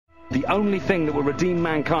The only thing that will redeem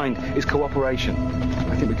mankind is cooperation.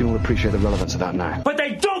 I think we can all appreciate the relevance of that now. But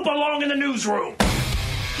they don't belong in the newsroom!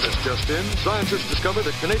 This just in, scientists discovered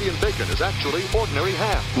that Canadian bacon is actually ordinary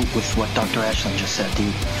ham. With what Dr. Ashland just said, do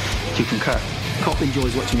you concur? Cop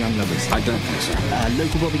enjoys watching Young Lovers. I don't think so.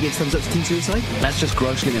 Local Bobby gives thumbs up to teen suicide. That's just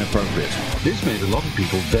grossly inappropriate. This made a lot of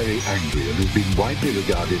people very angry and has been widely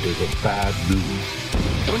regarded as a bad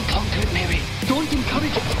move. Don't conquer it, Mary. Don't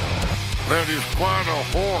encourage it. That is quite a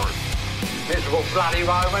horde. Miserable bloody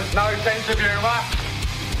Romans, no sense of humour.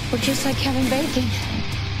 Or just like having bacon.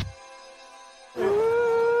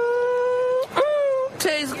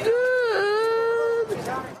 Tastes good.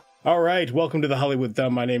 All right, welcome to the Hollywood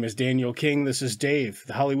Thumb. My name is Daniel King. This is Dave.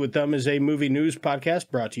 The Hollywood Thumb is a movie news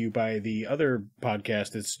podcast brought to you by the other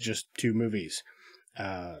podcast. It's just two movies.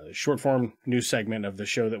 Short form news segment of the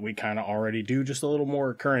show that we kind of already do, just a little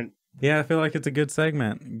more current. Yeah, I feel like it's a good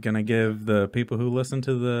segment. Gonna give the people who listen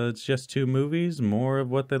to the just two movies more of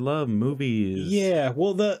what they love, movies. Yeah,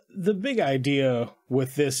 well, the big idea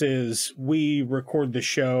with this is we record the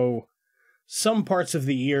show some parts of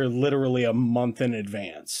the year literally a month in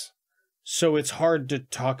advance. So it's hard to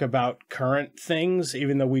talk about current things,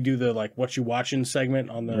 even though we do the like what you watching segment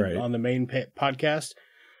on the main podcast.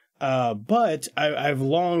 But I've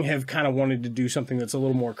long have kind of wanted to do something that's a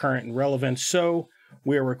little more current and relevant. So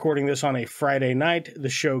we're recording this on a Friday night. The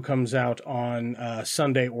show comes out on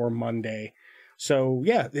Sunday or Monday. So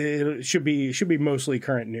yeah, it should be mostly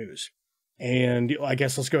current news. And I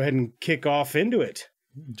guess let's go ahead and kick off into it.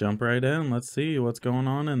 Jump right in. Let's see what's going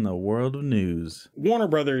on in the world of news. Warner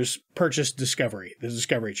Brothers purchased Discovery, the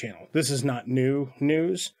Discovery Channel. This is not new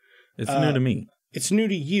news. It's new to me. It's new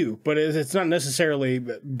to you, but it's not necessarily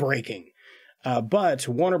breaking. But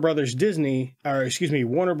Warner Brothers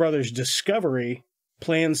Warner Brothers Discovery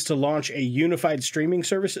plans to launch a unified streaming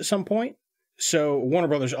service at some point. So Warner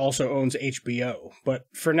Brothers also owns HBO, but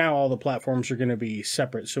for now all the platforms are going to be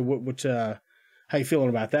separate. So how you feeling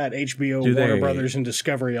about that? HBO, Warner Brothers, and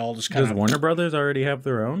Discovery all just kind of... Does Warner Brothers already have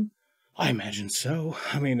their own? I imagine so.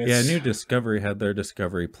 I mean, I knew Discovery had their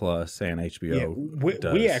Discovery Plus and HBO.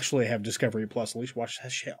 Yeah, we actually have Discovery Plus. At least watch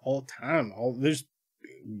that shit all the time. There's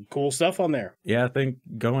cool stuff on there. Yeah, I think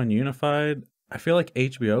going unified, I feel like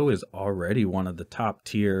HBO is already one of the top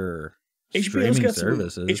tier streaming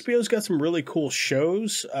services. HBO's got some really cool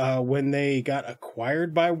shows. When they got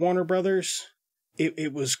acquired by Warner Brothers,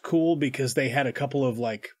 it was cool because they had a couple of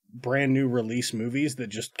like brand new release movies that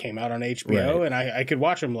just came out on HBO, right. And I could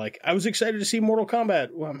watch them. Like, I was excited to see Mortal Kombat.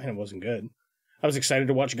 Well, man, it wasn't good. I was excited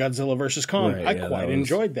to watch Godzilla vs. Kong. Right, I quite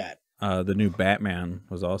enjoyed that. The new Batman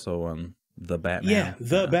was also on The Batman. Yeah,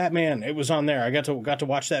 The Batman. It was on there. I got to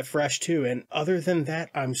watch that fresh too. And other than that,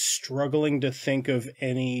 I'm struggling to think of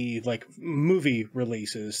any like movie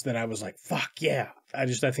releases that I was like, fuck yeah. I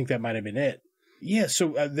think that might have been it. Yeah,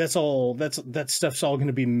 so that stuff's all going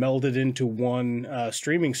to be melded into one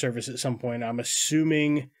streaming service at some point. I'm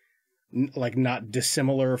assuming like not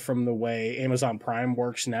dissimilar from the way Amazon Prime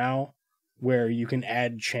works now, where you can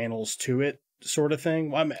add channels to it sort of thing.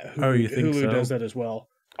 Well, Hulu does that as well,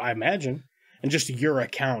 I imagine. And just your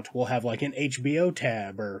account will have like an HBO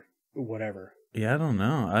tab or whatever. Yeah, I don't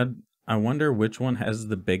know. I wonder which one has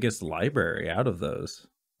the biggest library out of those.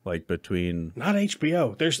 Like between not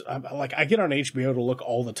HBO. There's like I get on HBO to look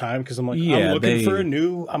all the time because I'm like I'm looking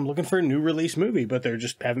for a new release movie, but there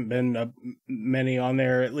just haven't been many on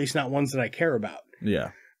there. At least not ones that I care about. Yeah.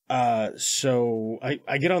 So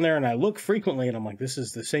I get on there and I look frequently, and I'm like, this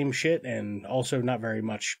is the same shit, and also not very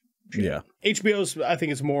much. Shit. Yeah. HBO's I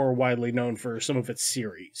think it's more widely known for some of its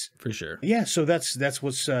series. For sure. Yeah. So that's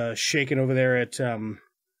what's shaking over there at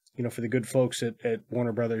for the good folks at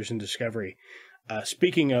Warner Brothers and Discovery.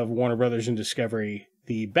 Speaking of Warner Brothers and Discovery,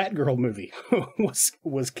 the Batgirl movie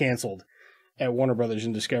was canceled at Warner Brothers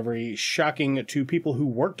and Discovery, shocking to people who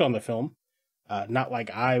worked on the film. Not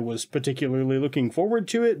like I was particularly looking forward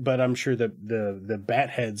to it, but I'm sure that the bat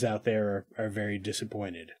heads out there are very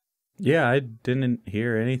disappointed. Yeah, I didn't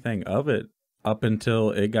hear anything of it up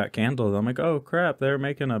until it got canceled. I'm like, oh crap, they're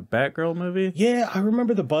making a Batgirl movie? Yeah, I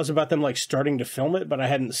remember the buzz about them like starting to film it, but I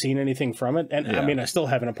hadn't seen anything from it. And I mean, I still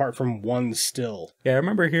haven't, apart from one still. Yeah, I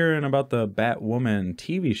remember hearing about the Batwoman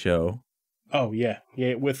TV show. Oh, yeah.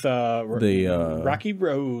 Yeah, with Rocky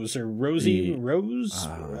Rose or Rosie Rose?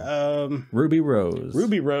 Ruby Rose.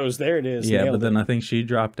 Ruby Rose, there it is. Yeah, but then I think she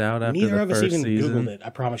dropped out after the first season. Neither of us even Googled it.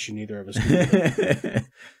 I promise you, neither of us Googled it.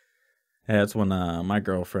 Yeah, that's one of my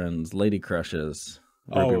girlfriend's lady crushes,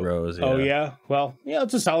 Ruby Rose. Yeah. Oh, yeah? Well, yeah,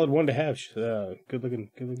 it's a solid one to have. She's good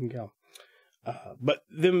looking gal. But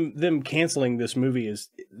them canceling this movie is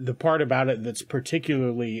the part about it that's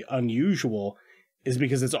particularly unusual is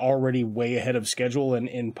because it's already way ahead of schedule and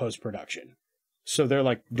in post-production. So they're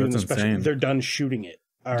like doing the special. They're done shooting it.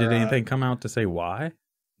 Did anything come out to say why?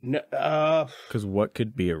 No, because what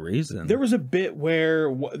could be a reason? There was a bit where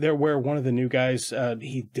one of the new guys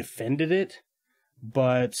he defended it,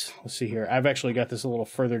 but let's see here. I've actually got this a little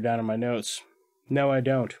further down in my notes. No, I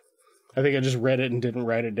don't. I think I just read it and didn't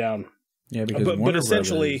write it down. Yeah, because but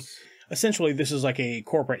essentially, this is like a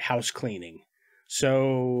corporate house cleaning.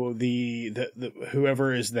 So the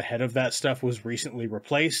whoever is the head of that stuff was recently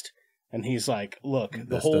replaced. And he's like, look,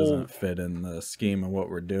 this doesn't fit in the scheme of what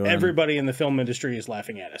we're doing. Everybody in the film industry is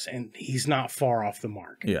laughing at us, and he's not far off the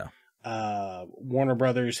mark. Yeah. Warner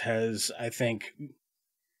Brothers has, I think,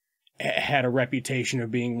 had a reputation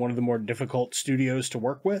of being one of the more difficult studios to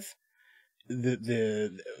work with.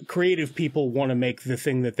 The creative people want to make the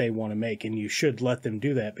thing that they want to make, and you should let them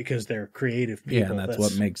do that because they're creative people. Yeah, and that's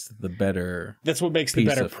what makes the better. That's what makes the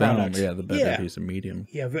better product. Yeah, the better piece of medium.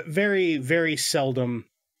 Yeah, very, very seldom.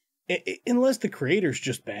 Unless the creator's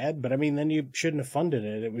just bad, but I mean, then you shouldn't have funded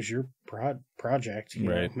it. It was your project. You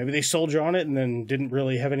know? Maybe they sold you on it and then didn't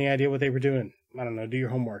really have any idea what they were doing. I don't know. Do your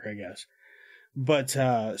homework, I guess. But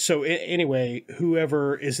so anyway,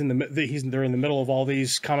 whoever is they're in the middle of all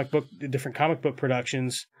these different comic book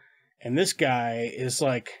productions, and this guy is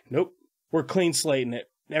like, nope, we're clean slating it.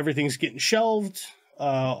 Everything's getting shelved.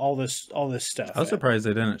 All this stuff. I was surprised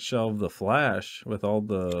they didn't shelve The Flash with all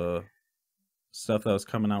the stuff that was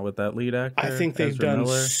coming out with that lead actor. I think they've Ezra done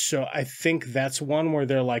Miller. so. I think that's one where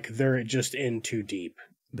they're just in too deep.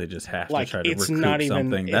 They just have Like, to try to it's recoup not even-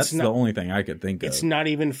 something. it's That's not- the only thing I could think of. It's not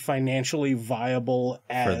even financially viable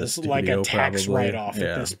as like a studio, tax probably. write-off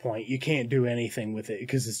Yeah. at this point. You can't do anything with it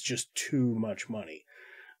because it's just too much money.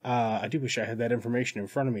 I do wish I had that information in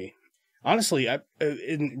front of me. Honestly,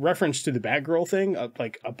 in reference to the Batgirl thing,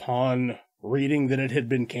 like upon reading that it had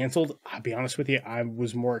been canceled, I'll be honest with you, I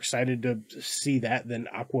was more excited to see that than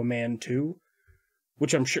Aquaman 2,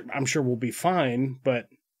 which I'm sure will be fine, but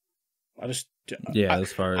I just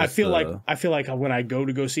as far as I feel like when I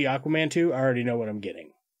go see Aquaman 2, I already know what I'm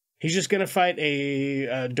getting. He's just gonna fight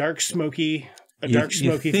a dark smoky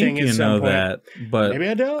thing at some point. That, but maybe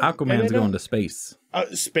I don't. Aquaman's going to space.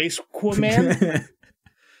 Space Aquaman.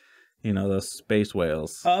 You know, those space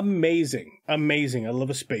whales. Amazing. I love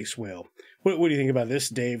a space whale. What do you think about this,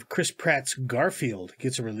 Dave? Chris Pratt's Garfield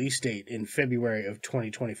gets a release date in February of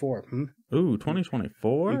 2024. Ooh,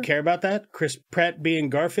 2024? You care about that? Chris Pratt being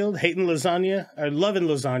Garfield, hating lasagna, or loving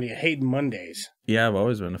lasagna, hating Mondays. Yeah, I've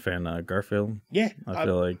always been a fan of Garfield. Yeah. I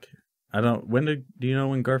feel like... do you know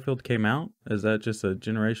when Garfield came out? Is that just a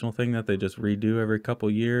generational thing that they just redo every couple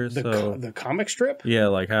years? The comic strip? Yeah,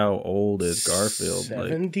 like how old is Garfield?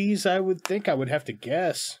 70s, I would think. I would have to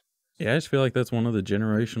guess. Yeah, I just feel like that's one of the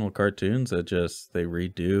generational cartoons that just they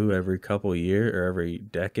redo every couple years or every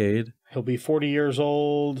decade. He'll be 40 years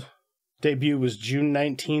old. Debut was June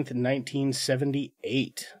 19th,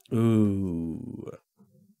 1978. Ooh.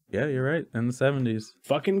 Yeah, you're right. In the 70s.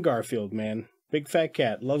 Fucking Garfield, man. Big fat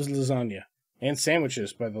cat. Loves lasagna. And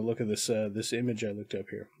sandwiches, by the look of this image I looked up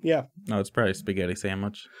here. Yeah. No, it's probably a spaghetti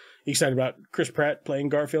sandwich. You excited about Chris Pratt playing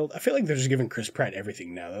Garfield? I feel like they're just giving Chris Pratt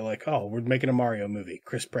everything now. They're like, oh, we're making a Mario movie,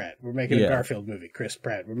 Chris Pratt. We're making a Garfield movie, Chris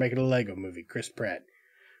Pratt. We're making a Lego movie, Chris Pratt.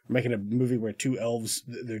 We're making a movie where two elves,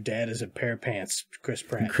 their dad is a pair of pants, Chris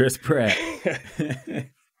Pratt. Chris Pratt.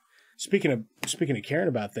 Speaking of caring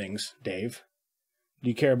about things, Dave,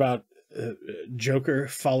 do you care about Joker,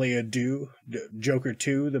 Folie, deux, Joker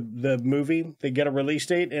 2, the movie? They get a release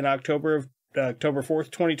date in October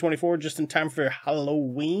 4th, 2024, just in time for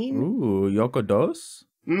Halloween. Ooh, Yoko Dos?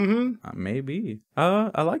 Mm-hmm. Maybe.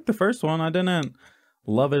 I like the first one. I didn't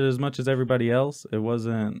love it as much as everybody else. It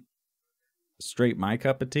wasn't straight my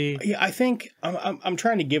cup of tea. Yeah, I think I'm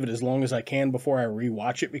trying to give it as long as I can before I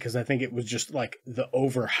rewatch it, because I think it was just like the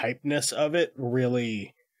overhypeness of it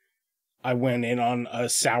really... I went in on a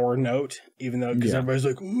sour note, even though, because everybody's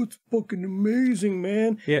like, oh, it's fucking amazing,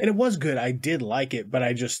 man. Yeah. And it was good. I did like it, but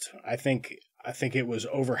I think it was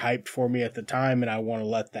overhyped for me at the time, and I want to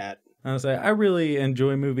let that. I really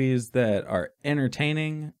enjoy movies that are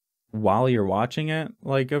entertaining while you're watching it.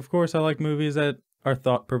 Like, of course, I like movies that are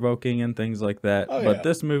thought-provoking and things like that. Oh, but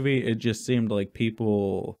this movie, it just seemed like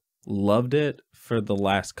people loved it for the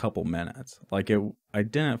last couple minutes. Like, I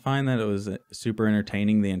didn't find that it was super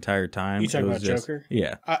entertaining the entire time. You talking about Joker?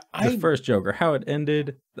 Yeah. The first Joker, how it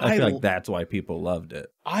ended, I feel like that's why people loved it.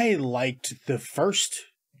 I liked the first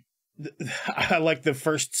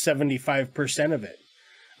 75% of it.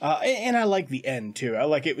 And I like the end, too. I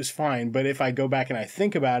like it was fine. But if I go back and I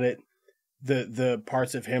think about it, the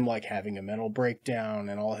parts of him like having a mental breakdown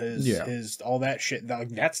and all his all that shit.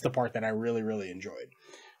 That's the part that I really, really enjoyed.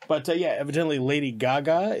 But evidently Lady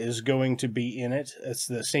Gaga is going to be in it. It's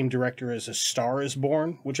the same director as A Star Is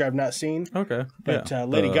Born, which I've not seen. Okay. But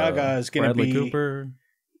Lady Gaga is going to be... Bradley Cooper.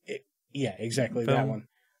 Yeah, exactly, film. that one.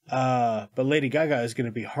 But Lady Gaga is going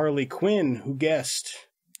to be Harley Quinn. Who guessed?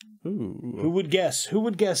 Ooh. Who would guess? Who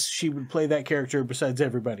would guess she would play that character besides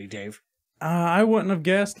everybody, Dave? I wouldn't have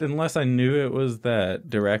guessed unless I knew it was that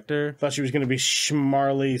director. Thought she was going to be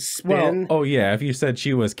Schmarley Spin. Well, if you said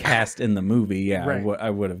she was cast in the movie, right. I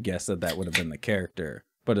would have guessed that would have been the character.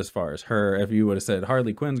 But as far as her, if you would have said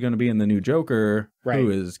Harley Quinn's going to be in the new Joker, who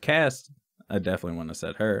is cast, I definitely wouldn't have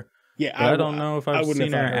said her. Yeah, I don't know if I've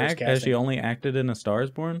seen her act. Has she only acted in A Star Is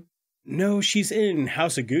Born? No, she's in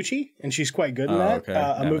House of Gucci, and she's quite good in that. Okay.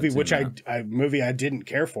 A movie which I didn't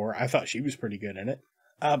care for. I thought she was pretty good in it.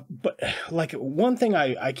 But like one thing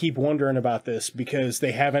I keep wondering about this, because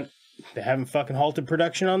they haven't fucking halted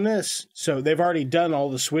production on this, so they've already done all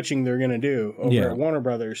the switching they're gonna do over at Warner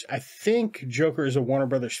Brothers. I think Joker is a Warner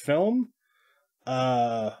Brothers film.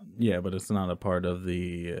 But it's not a part of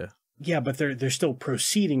the. Yeah, but they're still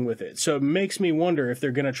proceeding with it, so it makes me wonder if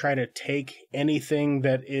they're gonna try to take anything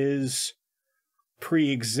that is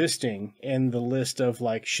pre-existing in the list of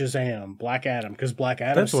like Shazam, Black Adam, because Black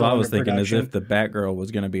Adam. That's what I was thinking, as if the Batgirl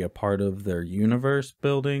was going to be a part of their universe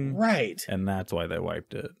building, right? And that's why they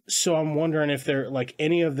wiped it. So I'm wondering if they're like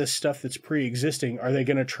any of this stuff that's pre-existing. Are they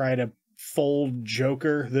going to try to fold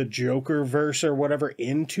Joker, the Joker verse or whatever,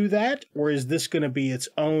 into that, or is this going to be its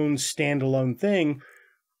own standalone thing?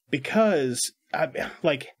 Because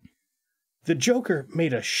the Joker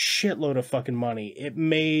made a shitload of fucking money. It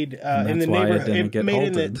made in the neighborhood. It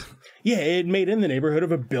made in the neighborhood of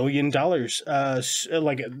 $1 billion.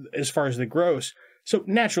 Like as far as the gross. So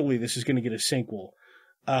naturally, this is going to get a sequel.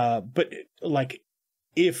 But like,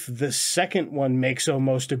 if the second one makes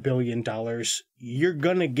almost $1 billion, you're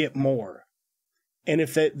gonna get more. And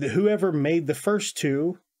if whoever made the first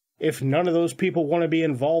two, if none of those people want to be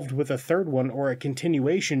involved with a third one or a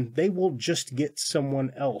continuation, they will just get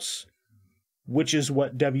someone else. Which is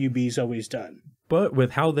what WB's always done. But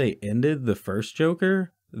with how they ended the first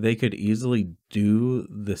Joker, they could easily do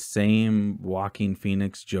the same Joaquin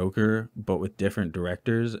Phoenix Joker, but with different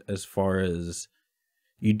directors, as far as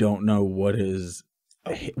you don't know what he's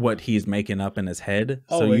making up in his head.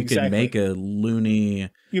 So you can make a loony...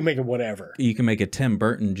 You make it whatever. You can make a Tim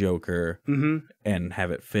Burton Joker and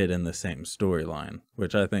have it fit in the same storyline,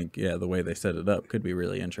 which I think, the way they set it up could be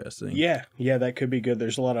really interesting. Yeah, that could be good.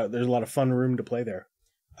 There's a lot of fun room to play there.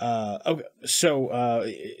 Okay, so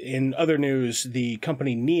in other news, the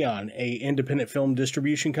company Neon, a independent film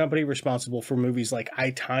distribution company responsible for movies like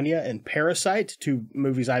I, Tonya and Parasite, two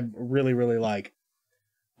movies I really, really like,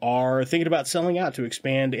 are thinking about selling out to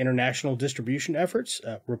expand international distribution efforts.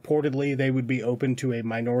 Reportedly, they would be open to a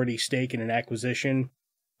minority stake in an acquisition.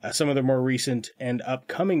 Some of their more recent and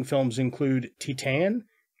upcoming films include Titan,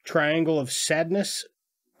 Triangle of Sadness,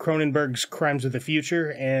 Cronenberg's Crimes of the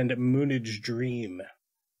Future, and Moonage Dream.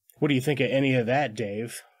 What do you think of any of that,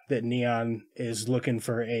 Dave? That Neon is looking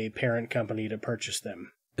for a parent company to purchase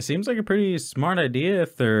them. It seems like a pretty smart idea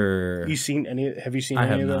if they're... Have you seen any of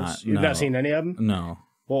those? You've not seen any of them? No.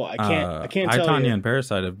 Well, I can't tell you. Tonya and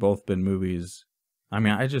Parasite have both been movies. I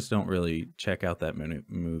mean, I just don't really check out that many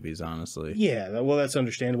movies, honestly. Yeah, well, that's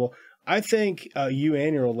understandable. I think you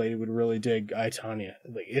and your old lady would really dig I, Tonya.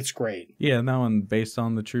 Like, it's great. Yeah, that one based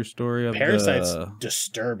on the true story of Parasite's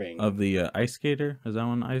disturbing. Of the ice skater. Is that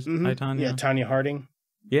one I, Tonya? Yeah, Tonya Harding.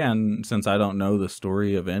 Yeah, and since I don't know the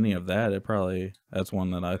story of any of that, that's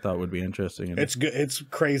one that I thought would be interesting. It's good. It's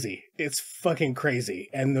crazy. It's fucking crazy.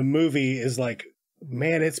 And the movie is like,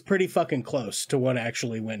 man, it's pretty fucking close to what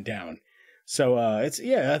actually went down. So I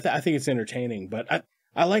think it's entertaining. But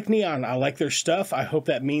I like Neon. I like their stuff. I hope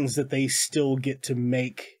that means that they still get to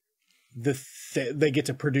make they get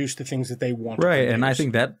to produce the things that they want. Right, to produce. And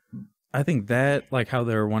I think that like how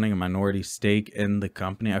they're wanting a minority stake in the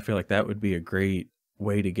company, I feel like that would be a great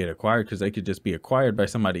way to get acquired, because they could just be acquired by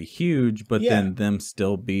somebody huge, but then them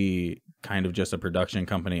still be kind of just a production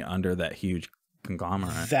company under that huge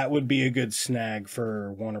conglomerate. That would be a good snag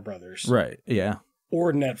for Warner Brothers. Right, yeah.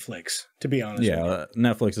 Or Netflix, to be honest. Yeah,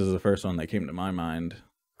 Netflix is the first one that came to my mind.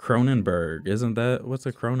 Cronenberg, isn't that? What's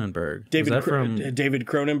a Cronenberg? David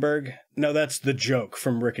Cronenberg? No, that's the joke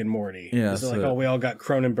from Rick and Morty. Yeah, it's like, we all got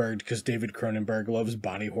Cronenberg because David Cronenberg loves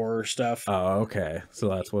body horror stuff. Oh, okay, so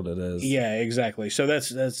that's what it is. Yeah, exactly. So that's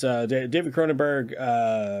David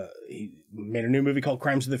Cronenberg. He made a new movie called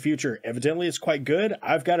Crimes of the Future. Evidently, it's quite good.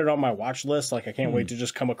 I've got it on my watch list. Like, I can't wait to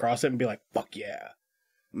just come across it and be like, fuck yeah.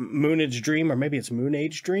 Moon Age Dream, or maybe it's Moon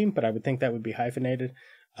Age Dream, but I would think that would be hyphenated.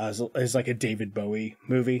 Is like a David Bowie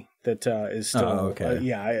movie that is still.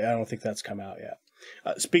 okay. I don't think that's come out yet.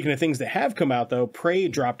 Speaking of things that have come out, though, Prey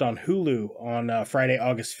dropped on Hulu on Friday,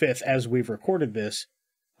 August 5th, as we've recorded this.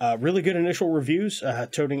 Really good initial reviews,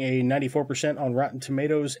 toting a 94% on Rotten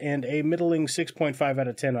Tomatoes and a middling 6.5 out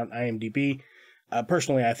of 10 on IMDb.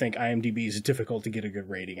 Personally, I think IMDb is difficult to get a good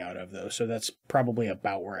rating out of, though, so that's probably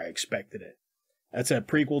about where I expected it. That's a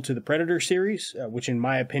prequel to the Predator series, which in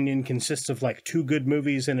my opinion consists of like 2 good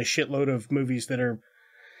movies and a shitload of movies that are...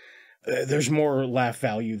 there's more laugh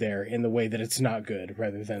value there in the way that it's not good,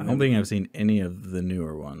 rather than... I don't think I've seen any of the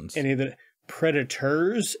newer ones. Any of the...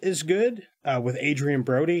 Predators is good, with Adrian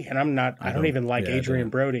Brody, and I don't even like Adrian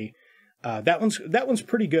Brody. That one's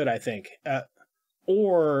pretty good, I think. I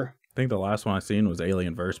think the last one I seen was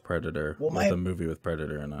Alien vs. Predator, with a movie with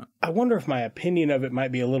Predator in it. I wonder if my opinion of it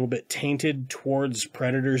might be a little bit tainted towards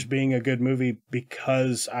Predators being a good movie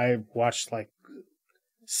because I watched like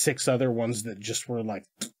 6 other ones that just were like,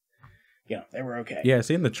 they were okay. Yeah, I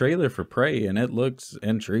seen the trailer for Prey, and it looks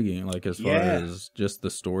intriguing, like as far as just the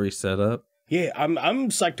story setup. Yeah, I'm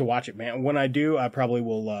psyched to watch it, man. When I do, I probably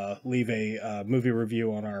will leave a movie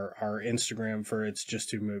review on our Instagram for It's Just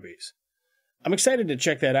Two Movies. I'm excited to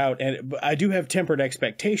check that out, and I do have tempered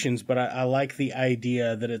expectations, but I like the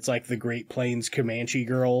idea that it's like the Great Plains Comanche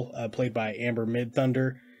girl, played by Amber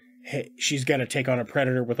Midthunder. Hey, she's got to take on a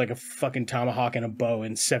predator with like a fucking tomahawk and a bow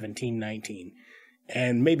in 1719.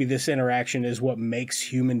 And maybe this interaction is what makes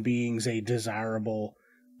human beings a desirable,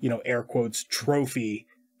 air quotes, trophy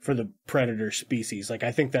for the predator species. Like,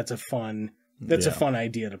 I think that's a fun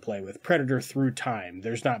idea to play with. Predator through time.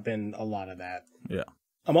 There's not been a lot of that. Yeah.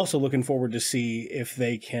 I'm also looking forward to see if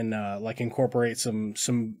they can incorporate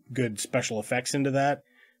some good special effects into that,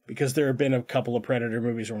 because there have been a couple of Predator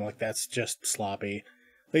movies where I'm like, that's just sloppy.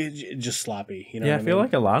 Just sloppy. I feel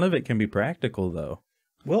like a lot of it can be practical though.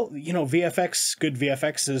 Well, VFX, good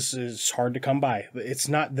VFX is hard to come by. It's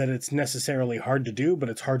not that it's necessarily hard to do, but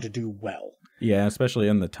it's hard to do well. Yeah, especially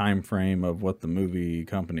in the time frame of what the movie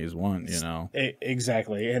companies want,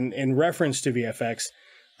 Exactly. And in reference to VFX,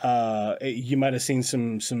 you might have seen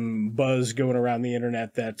some buzz going around the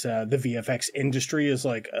internet that the VFX industry is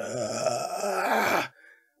like,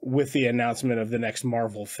 with the announcement of the next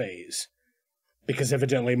Marvel phase. Because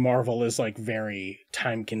evidently Marvel is like very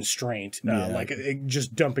time constrained,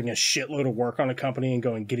 just dumping a shitload of work on a company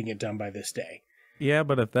and getting it done by this day. Yeah,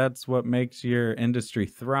 but if that's what makes your industry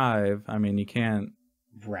thrive, I mean, you can't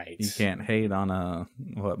hate on a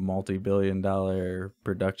multi-billion-dollar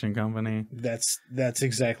production company. That's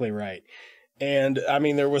exactly right. And I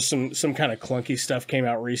mean, there was some kind of clunky stuff came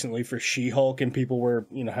out recently for She-Hulk, and people were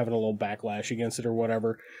having a little backlash against it or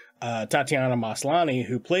whatever. Tatiana Maslany,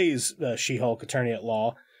 who plays She-Hulk attorney at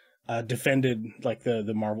law, defended like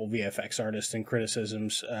the Marvel VFX artist in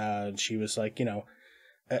criticisms. She was like,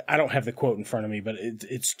 I don't have the quote in front of me, but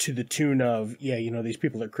it's to the tune of, these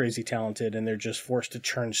people are crazy talented and they're just forced to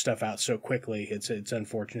churn stuff out so quickly. It's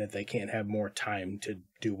unfortunate they can't have more time to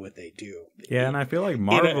do what they do. Yeah, and I feel like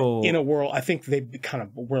Marvel... In a world, I think they kind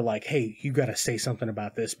of were like, hey, you got to say something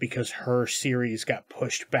about this because her series got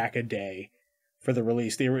pushed back a day for the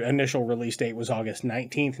release. The initial release date was August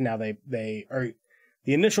 19th. Now the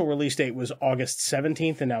initial release date was August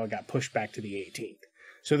 17th, and now it got pushed back to the 18th.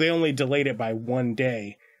 So they only delayed it by one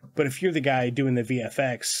day. But if you're the guy doing the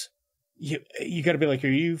VFX, you got to be like, are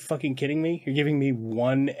you fucking kidding me? You're giving me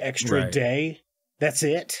one extra day? That's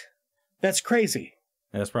it? That's crazy.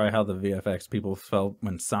 That's probably how the VFX people felt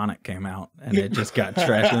when Sonic came out, and it just got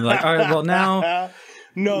trashed. And like, all right, well now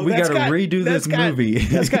we got to redo this movie.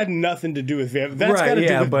 That's got nothing to do with VFX. That's got to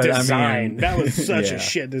do with design. I mean, that was such a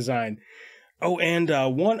shit design. Oh, and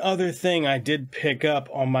one other thing I did pick up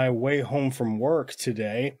on my way home from work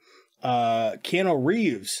today. Keanu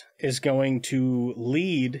Reeves is going to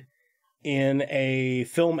lead in a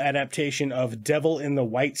film adaptation of Devil in the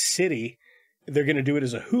White City. They're going to do it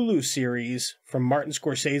as a Hulu series from Martin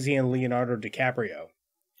Scorsese and Leonardo DiCaprio.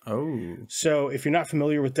 Oh. So if you're not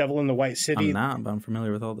familiar with Devil in the White City... I'm not, but I'm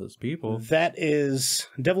familiar with all those people. That is...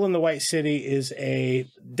 Devil in the White City is a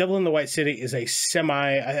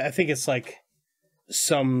semi... I think it's like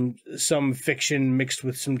some fiction mixed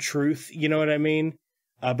with some truth. You know what I mean?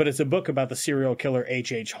 But it's a book about the serial killer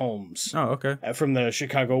H.H. Holmes. Oh, okay. From the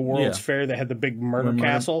Chicago World's Fair. They had the big murder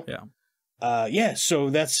castle. Yeah.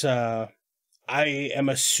 So that's... I am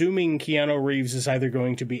assuming Keanu Reeves is either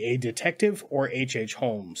going to be a detective or H.H.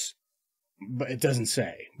 Holmes. But it doesn't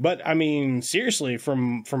say. But, I mean, seriously,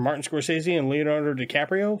 from Martin Scorsese and Leonardo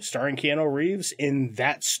DiCaprio, starring Keanu Reeves in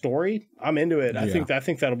that story, I'm into it. I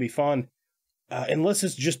think that'll be fun. unless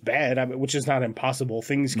it's just bad, which is not impossible.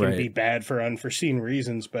 Things can be bad for unforeseen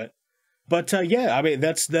reasons, but yeah, I mean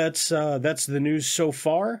that's the news so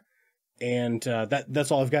far, and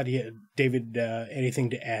that's all I've got here. David, anything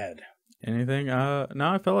to add? Anything? No,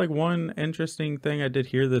 I felt like one interesting thing I did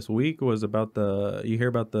hear this week was about you hear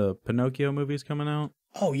about the Pinocchio movies coming out?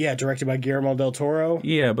 Oh yeah, directed by Guillermo del Toro.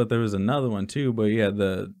 Yeah, but there was another one too. But yeah,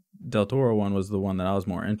 the del Toro one was the one that I was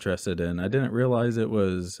more interested in. I didn't realize it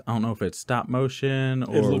was, I don't know if it's stop motion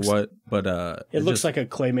or what, but it looks like a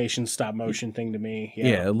claymation stop motion thing to me.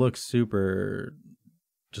 Yeah, it looks super,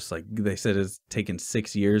 just like they said it's taken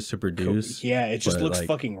 6 years to produce. Yeah, it just looks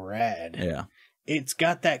fucking rad. Yeah. It's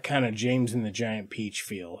got that kind of James and the Giant Peach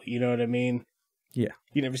feel. You know what I mean? Yeah.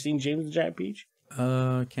 You never seen James and the Giant Peach?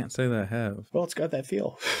 Can't say that I have. Well, it's got that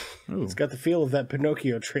feel. Ooh. It's got the feel of that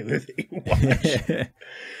Pinocchio trailer that you watched.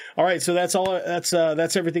 All right, so that's all.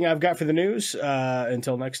 That's everything I've got for the news.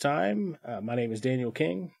 Until next time, my name is Daniel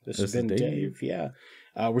King. This has been Dave. Yeah.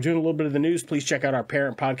 We're doing a little bit of the news. Please check out our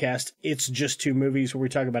parent podcast, It's Just Two Movies, where we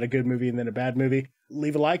talk about a good movie and then a bad movie.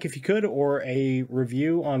 Leave a like if you could, or a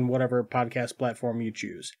review on whatever podcast platform you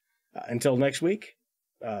choose. Until next week,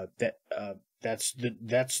 that's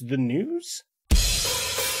the news.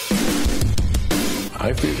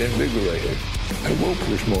 I feel invigorated. I woke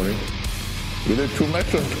this morning with a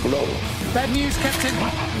tumescent glow. Bad news, Captain.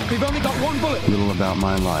 We've only got one bullet. Little about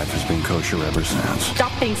my life has been kosher ever since.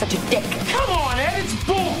 Stop being such a dick. Come on, Ed, it's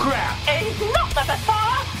bullcrap. He's not the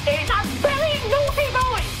Messiah. He's a very naughty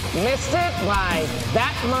boy. Missed it by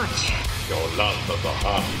that much. Your love of the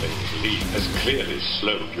halfling's lead has clearly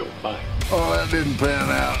slowed your mind. Oh, that didn't pan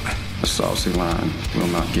out. A saucy line will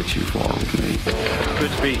not get you far with me.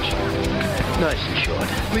 Good speech. Nice and short.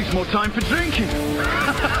 Leaves more time for drinking. Break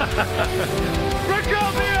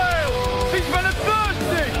out the ale! He's been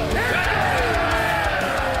thirsty!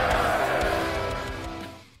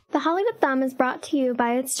 The Hollywood Thumb is brought to you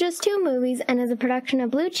by It's Just Two Movies and is a production of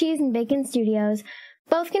Blue Cheese and Bacon Studios.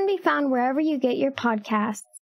 Both can be found wherever you get your podcasts.